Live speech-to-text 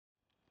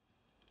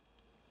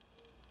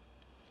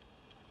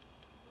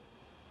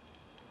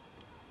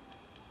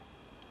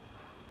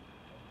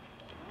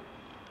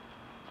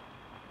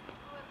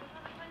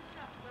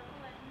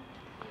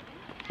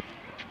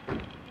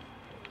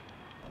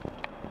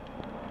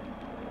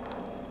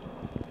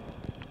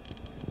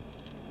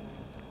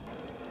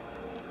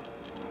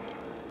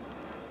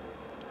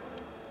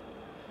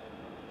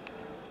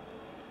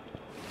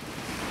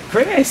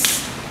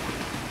Chris!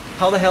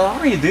 How the hell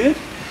are you, dude?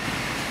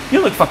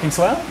 You look fucking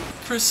swell.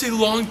 Chrissy,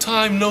 long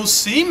time no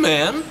see,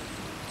 man.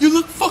 You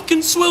look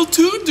fucking swell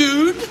too,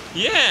 dude.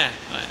 Yeah,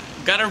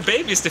 got our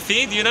babies to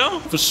feed, you know?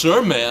 For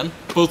sure, man.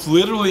 Both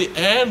literally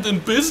and in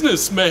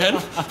business, man.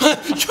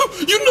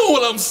 you know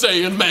what I'm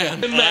saying,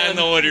 man. I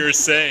know what you're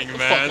saying,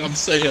 man. Fuck, I'm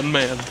saying,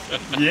 man.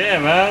 Yeah,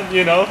 man,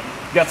 you know,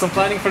 got some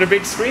planning for the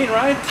big screen,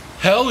 right?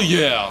 Hell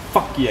yeah.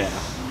 Fuck yeah.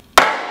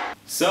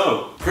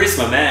 So, Chris,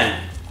 my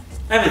man,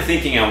 I've been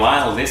thinking a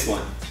while on this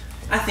one.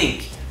 I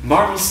think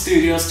Marvel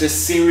Studios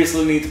just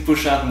seriously need to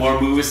push out more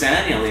movies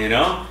annually, you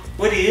know?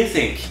 What do you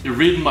think? You're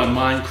reading my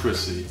mind,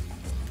 Chrissy.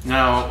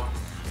 Now,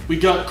 we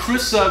got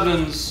Chris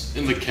Evans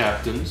in the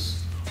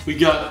Captains. We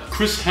got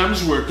Chris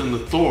Hemsworth in the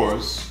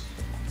Thors.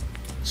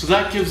 So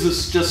that gives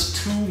us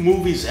just 2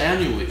 movies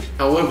annually.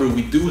 However,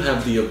 we do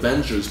have the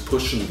Avengers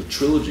pushing the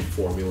trilogy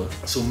formula.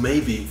 So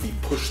maybe if we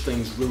push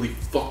things really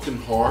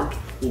fucking hard,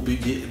 we'll be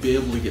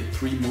able to get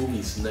 3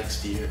 movies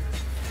next year.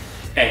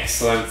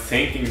 Excellent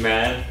thinking,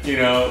 man. You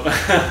know,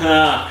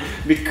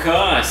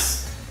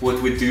 because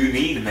what we do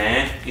need,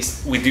 man,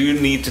 is we do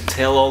need to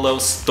tell all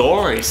those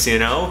stories, you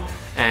know?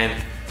 And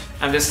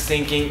I'm just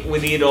thinking we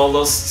need all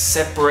those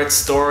separate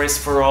stories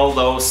for all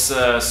those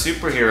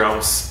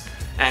superheroes.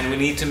 And we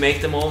need to make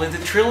them all into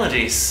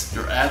trilogies.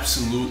 You're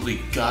absolutely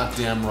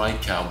goddamn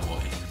right, cowboy.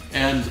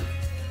 And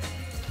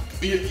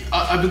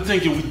I've been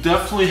thinking we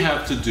definitely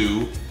have to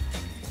do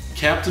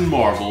Captain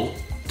Marvel,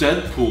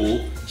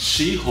 Deadpool,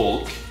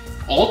 She-Hulk,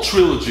 all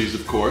trilogies,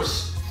 of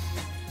course.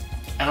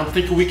 And I'm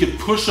thinking we could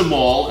push them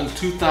all in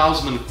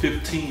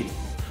 2015.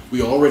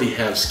 We already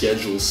have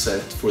schedules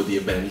set for the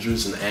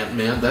Avengers and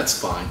Ant-Man, that's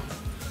fine.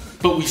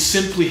 But we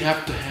simply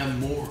have to have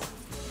more.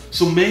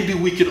 So maybe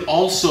we could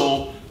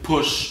also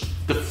push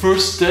the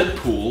first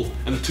Deadpool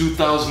in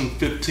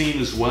 2015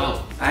 as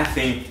well. I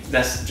think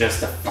that's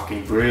just a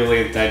fucking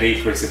brilliant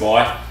idea, Chrissy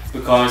boy.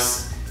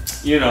 Because,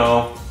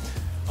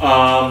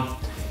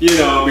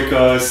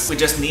 because we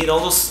just need all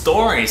those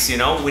stories, you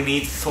know? We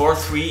need Thor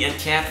 3 and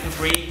Captain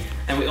 3,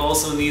 and we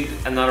also need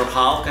another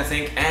Hulk, I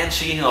think, and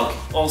She-Hulk,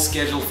 all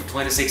scheduled for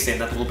 2016.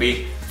 That will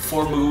be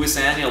 4 movies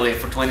annually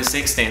for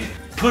 2016.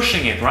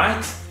 Pushing it,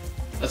 right?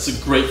 That's a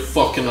great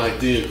fucking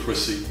idea,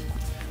 Chrissy.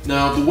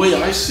 Now, the way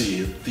I see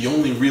it, the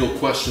only real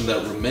question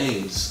that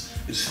remains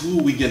is who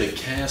are we gonna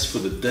cast for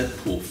the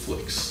Deadpool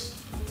flicks?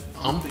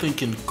 I'm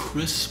thinking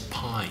Chris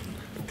Pine.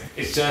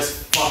 It's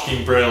just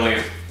fucking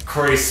brilliant.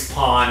 Chris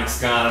Pine is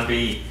gonna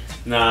be.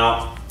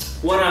 Now,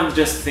 what I'm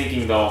just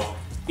thinking though,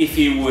 if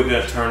he would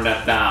have turned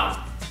that down,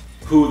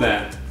 who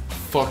then?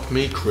 Fuck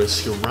me,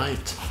 Chris, you're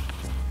right.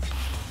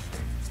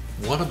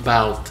 What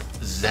about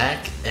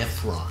Zac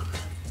Efron?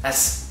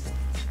 That's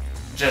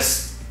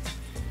just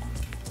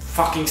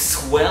fucking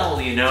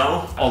swell, you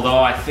know? Although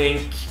I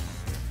think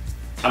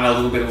I'm a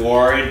little bit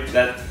worried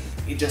that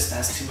he just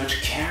has too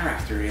much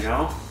character, you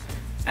know?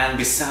 And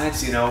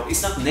besides, you know,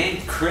 he's not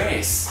named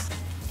Chris.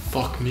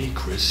 Fuck me,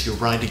 Chris, you're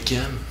right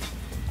again.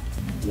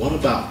 What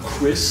about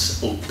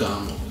Chris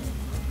O'Donnell?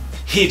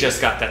 He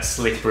just got that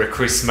slick brick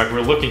charisma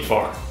we're looking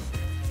for.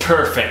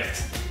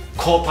 Perfect.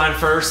 Call Pine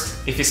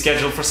first. If he's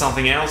scheduled for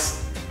something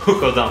else,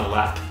 hook O'Donnell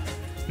up.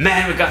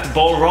 Man, we got the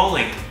ball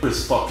rolling.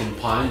 Chris fucking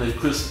Pine and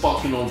Chris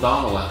fucking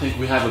O'Donnell. I think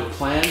we have a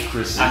plan,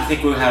 Chris. I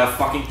think we have a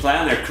fucking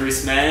plan there,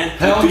 Chris, man.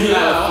 Hell We do yeah.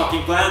 have a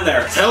fucking plan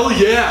there. Hell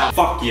yeah.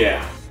 Fuck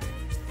yeah.